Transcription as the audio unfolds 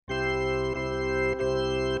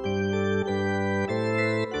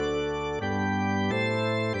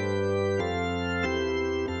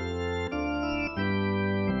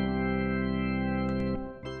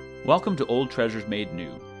Welcome to Old Treasures Made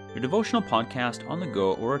New, your devotional podcast on the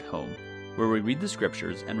go or at home, where we read the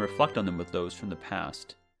scriptures and reflect on them with those from the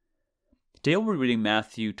past. Today we'll be reading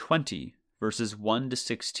Matthew 20, verses 1 to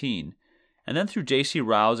 16, and then through J.C.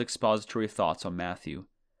 Ryle's expository thoughts on Matthew.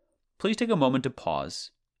 Please take a moment to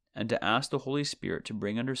pause and to ask the Holy Spirit to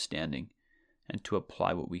bring understanding and to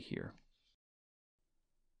apply what we hear.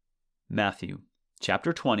 Matthew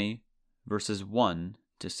chapter 20, verses 1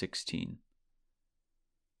 to 16.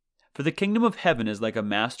 For the kingdom of heaven is like a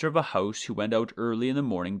master of a house who went out early in the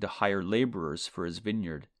morning to hire laborers for his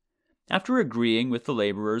vineyard. After agreeing with the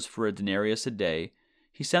laborers for a denarius a day,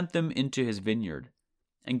 he sent them into his vineyard.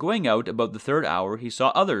 And going out about the third hour, he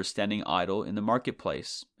saw others standing idle in the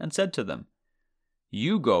marketplace, and said to them,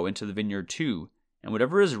 "You go into the vineyard too, and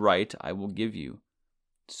whatever is right I will give you."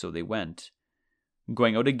 So they went.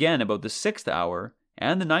 Going out again about the 6th hour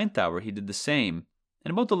and the 9th hour, he did the same.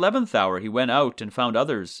 And about the 11th hour he went out and found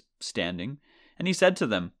others standing, and he said to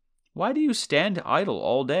them, "Why do you stand idle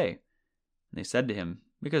all day?" And they said to him,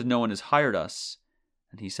 "Because no one has hired us."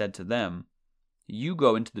 And he said to them, "You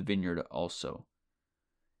go into the vineyard also."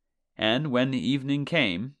 And when evening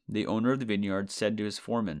came, the owner of the vineyard said to his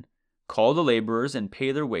foreman, "Call the laborers and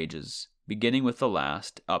pay their wages, beginning with the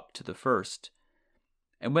last up to the first."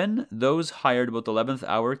 And when those hired about the 11th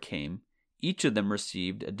hour came, each of them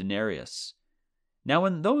received a denarius. Now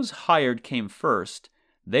when those hired came first,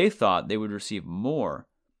 they thought they would receive more,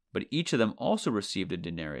 but each of them also received a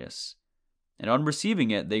denarius. And on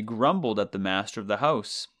receiving it, they grumbled at the master of the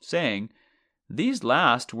house, saying, "These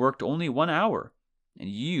last worked only 1 hour, and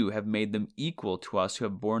you have made them equal to us who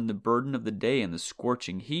have borne the burden of the day and the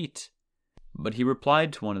scorching heat." But he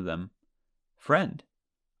replied to one of them, "Friend,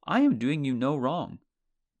 I am doing you no wrong.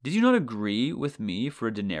 Did you not agree with me for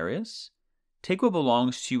a denarius? Take what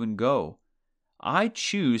belongs to you and go. I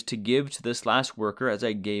choose to give to this last worker as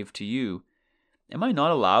I gave to you. Am I not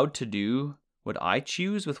allowed to do what I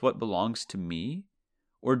choose with what belongs to me?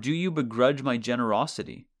 Or do you begrudge my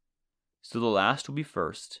generosity? So the last will be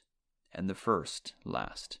first, and the first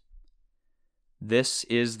last." This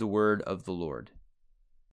is the word of the Lord.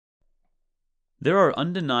 There are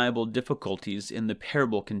undeniable difficulties in the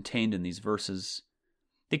parable contained in these verses.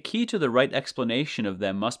 The key to the right explanation of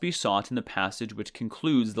them must be sought in the passage which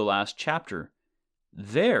concludes the last chapter.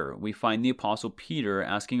 There we find the Apostle Peter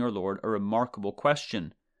asking our Lord a remarkable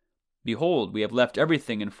question. "Behold, we have left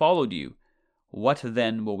everything and followed you. What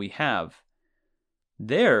then will we have?"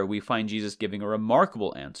 There we find Jesus giving a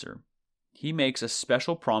remarkable answer. He makes a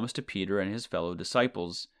special promise to Peter and his fellow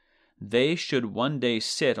disciples. They should one day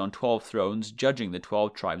sit on 12 thrones judging the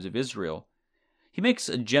 12 tribes of Israel. He makes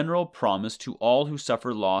a general promise to all who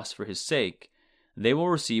suffer loss for his sake. They will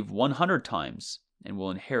receive 100 times and will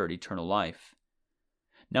inherit eternal life.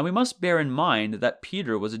 Now we must bear in mind that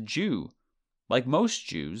Peter was a Jew. Like most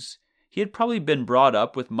Jews, he had probably been brought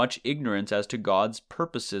up with much ignorance as to God's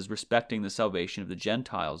purposes respecting the salvation of the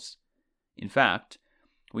Gentiles. In fact,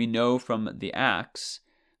 we know from the Acts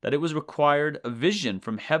that it was required a vision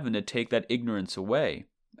from heaven to take that ignorance away,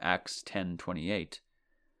 Acts 10:28.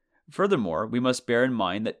 Furthermore, we must bear in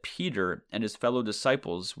mind that Peter and his fellow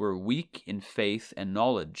disciples were weak in faith and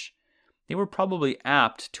knowledge. They were probably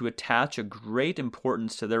apt to attach a great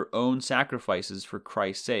importance to their own sacrifices for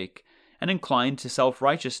Christ's sake, and inclined to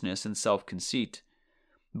self-righteousness and self-conceit.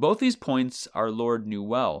 Both these points our Lord knew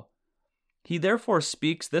well. He therefore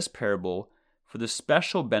speaks this parable for the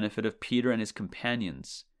special benefit of Peter and his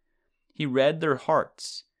companions. He read their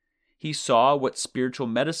hearts. He saw what spiritual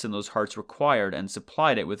medicine those hearts required and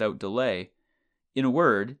supplied it without delay. In a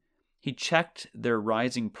word, he checked their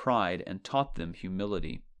rising pride and taught them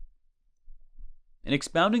humility. In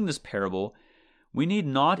expounding this parable, we need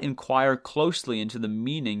not inquire closely into the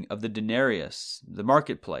meaning of the denarius, the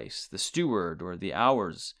marketplace, the steward, or the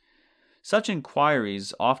hours. Such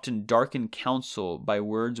inquiries often darken counsel by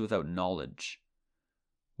words without knowledge.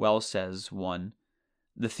 Well says one,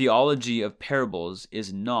 "The theology of parables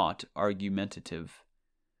is not argumentative."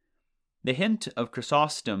 The hint of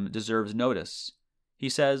Chrysostom deserves notice. He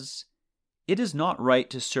says, "It is not right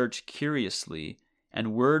to search curiously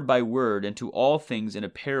and word by word into all things in a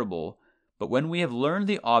parable, but when we have learned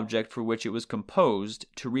the object for which it was composed,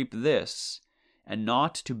 to reap this, and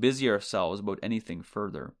not to busy ourselves about anything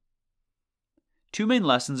further." Two main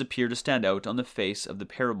lessons appear to stand out on the face of the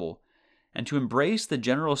parable, and to embrace the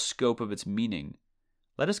general scope of its meaning.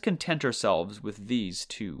 Let us content ourselves with these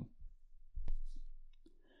two.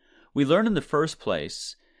 We learn in the first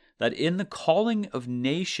place that in the calling of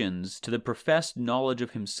nations to the professed knowledge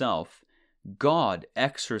of himself, God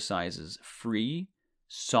exercises free,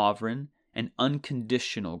 sovereign, and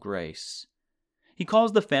unconditional grace. He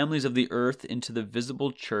calls the families of the earth into the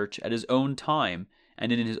visible church at his own time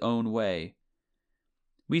and in his own way.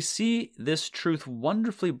 We see this truth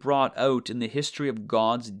wonderfully brought out in the history of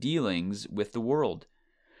God's dealings with the world.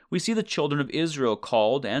 We see the children of Israel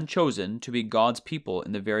called and chosen to be God's people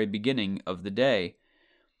in the very beginning of the day.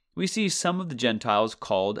 We see some of the Gentiles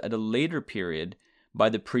called at a later period by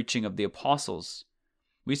the preaching of the apostles.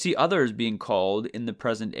 We see others being called in the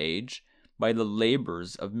present age by the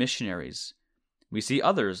labors of missionaries. We see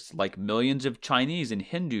others, like millions of Chinese and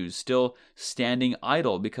Hindus, still standing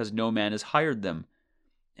idle because no man has hired them.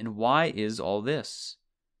 And why is all this?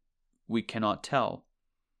 We cannot tell.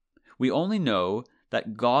 We only know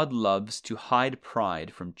that God loves to hide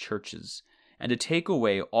pride from churches and to take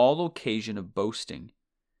away all occasion of boasting.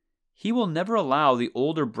 He will never allow the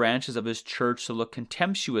older branches of his church to look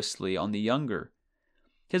contemptuously on the younger.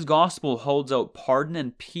 His gospel holds out pardon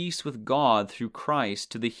and peace with God through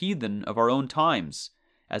Christ to the heathen of our own times,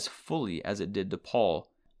 as fully as it did to Paul.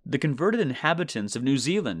 The converted inhabitants of New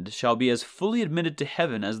Zealand shall be as fully admitted to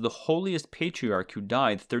heaven as the holiest patriarch who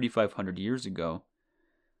died 3,500 years ago.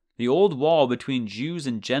 The old wall between Jews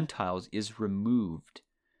and Gentiles is removed.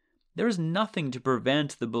 There is nothing to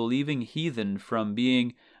prevent the believing heathen from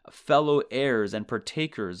being fellow heirs and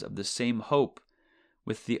partakers of the same hope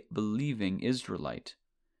with the believing Israelite.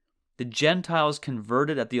 The Gentiles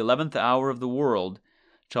converted at the 11th hour of the world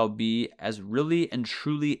shall be as really and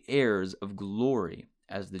truly heirs of glory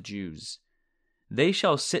as the Jews. They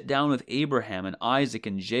shall sit down with Abraham and Isaac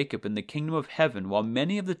and Jacob in the kingdom of heaven, while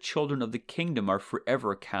many of the children of the kingdom are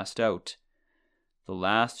forever cast out. The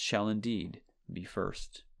last shall indeed be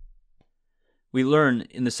first. We learn,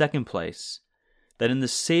 in the second place, that in the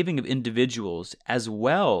saving of individuals, as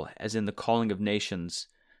well as in the calling of nations,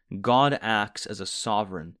 God acts as a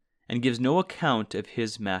sovereign and gives no account of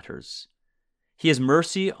his matters. He has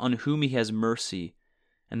mercy on whom he has mercy,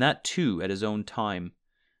 and that too at his own time.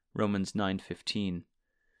 Romans 9:15.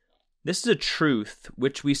 This is a truth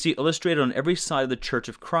which we see illustrated on every side of the Church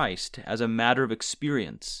of Christ as a matter of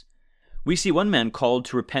experience. We see one man called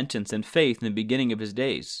to repentance and faith in the beginning of his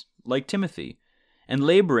days, like Timothy, and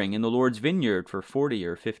laboring in the Lord's vineyard for 40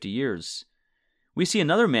 or 50 years. We see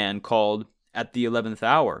another man called at the 11th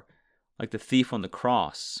hour, like the thief on the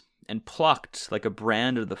cross, and plucked like a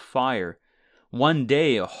brand of the fire, one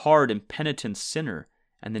day a hard and penitent sinner,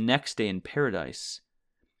 and the next day in paradise.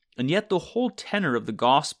 And yet the whole tenor of the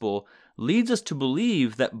gospel leads us to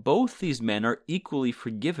believe that both these men are equally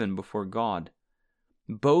forgiven before God.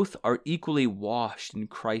 Both are equally washed in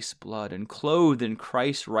Christ's blood and clothed in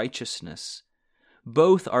Christ's righteousness.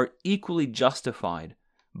 Both are equally justified,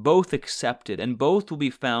 both accepted, and both will be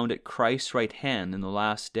found at Christ's right hand in the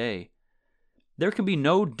last day. There can be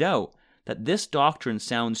no doubt that this doctrine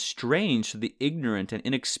sounds strange to the ignorant and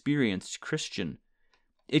inexperienced Christian.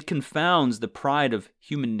 It confounds the pride of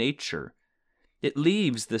human nature. It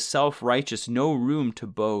leaves the self-righteous no room to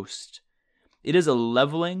boast. It is a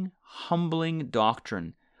leveling, humbling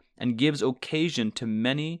doctrine and gives occasion to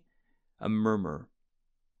many a murmur.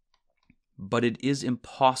 But it is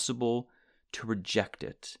impossible to reject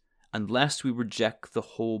it unless we reject the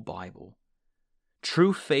whole Bible.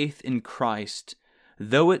 True faith in Christ,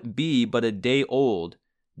 though it be but a day old,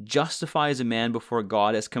 justifies a man before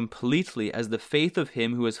God as completely as the faith of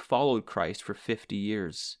him who has followed Christ for 50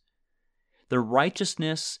 years. The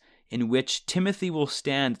righteousness in which Timothy will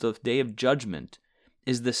stand at the day of judgment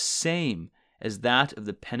is the same as that of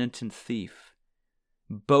the penitent thief.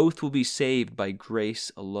 Both will be saved by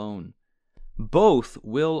grace alone. Both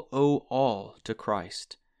will owe all to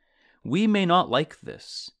Christ. We may not like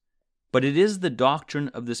this, but it is the doctrine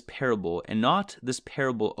of this parable, and not this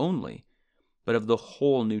parable only, but of the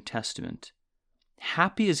whole New Testament.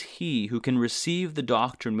 Happy is he who can receive the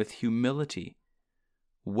doctrine with humility.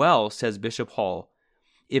 Well, says Bishop Hall,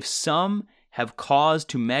 if some have cause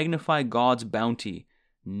to magnify God's bounty,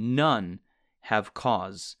 none have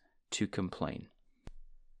cause to complain.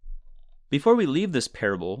 Before we leave this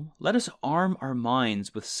parable, let us arm our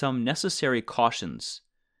minds with some necessary cautions.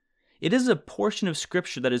 It is a portion of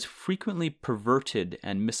Scripture that is frequently perverted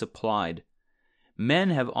and misapplied. Men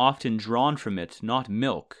have often drawn from it not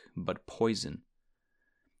milk, but poison.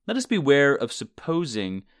 Let us beware of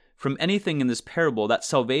supposing from anything in this parable that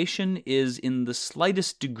salvation is in the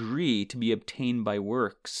slightest degree to be obtained by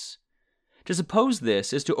works. To suppose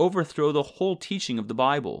this is to overthrow the whole teaching of the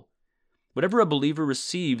Bible. Whatever a believer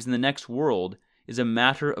receives in the next world is a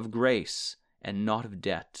matter of grace and not of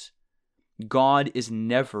debt. God is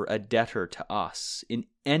never a debtor to us in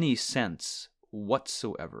any sense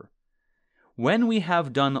whatsoever. When we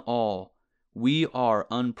have done all, we are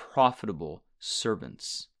unprofitable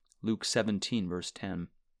servants. Luke 17, verse 10.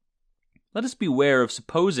 Let us beware of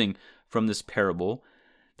supposing from this parable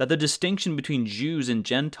that the distinction between Jews and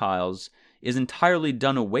Gentiles is entirely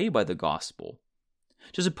done away by the gospel.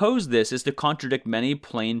 To suppose this is to contradict many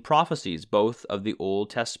plain prophecies, both of the Old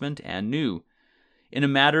Testament and New. In a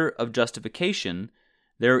matter of justification,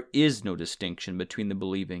 there is no distinction between the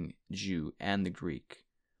believing Jew and the Greek.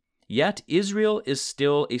 Yet Israel is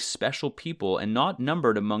still a special people and not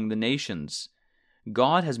numbered among the nations.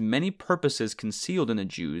 God has many purposes concealed in the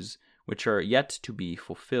Jews which are yet to be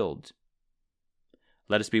fulfilled.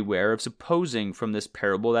 Let us beware of supposing from this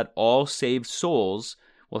parable that all saved souls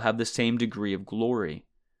will have the same degree of glory.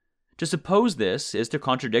 To suppose this is to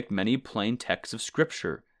contradict many plain texts of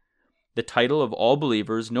Scripture. The title of all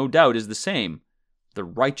believers, no doubt, is the same, the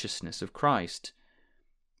righteousness of Christ.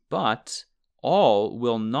 But all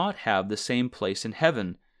will not have the same place in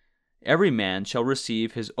heaven. Every man shall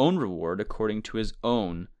receive his own reward according to his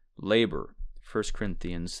own labor. 1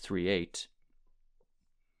 Corinthians 3:8.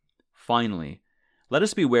 Finally, let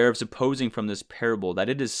us beware of supposing from this parable that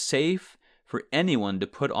it is safe for anyone to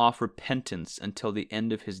put off repentance until the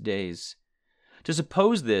end of his days. To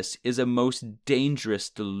suppose this is a most dangerous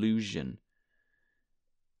delusion.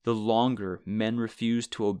 The longer men refuse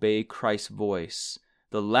to obey Christ's voice,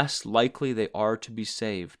 the less likely they are to be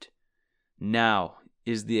saved. Now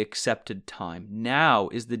is the accepted time. Now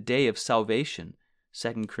is the day of salvation.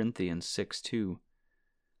 2 Corinthians 6:2.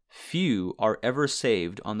 Few are ever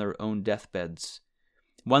saved on their own deathbeds.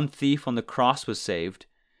 One thief on the cross was saved.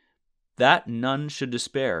 That none should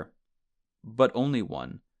despair, but only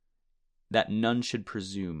one, that none should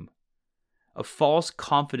presume. A false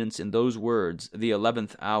confidence in those words, the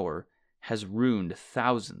 11th hour, has ruined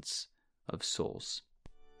thousands of souls.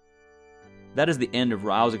 That is the end of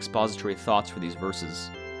Ryle's expository thoughts for these verses.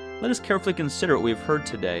 Let us carefully consider what we have heard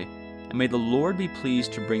today, and may the Lord be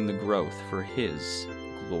pleased to bring the growth for His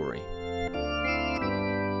glory.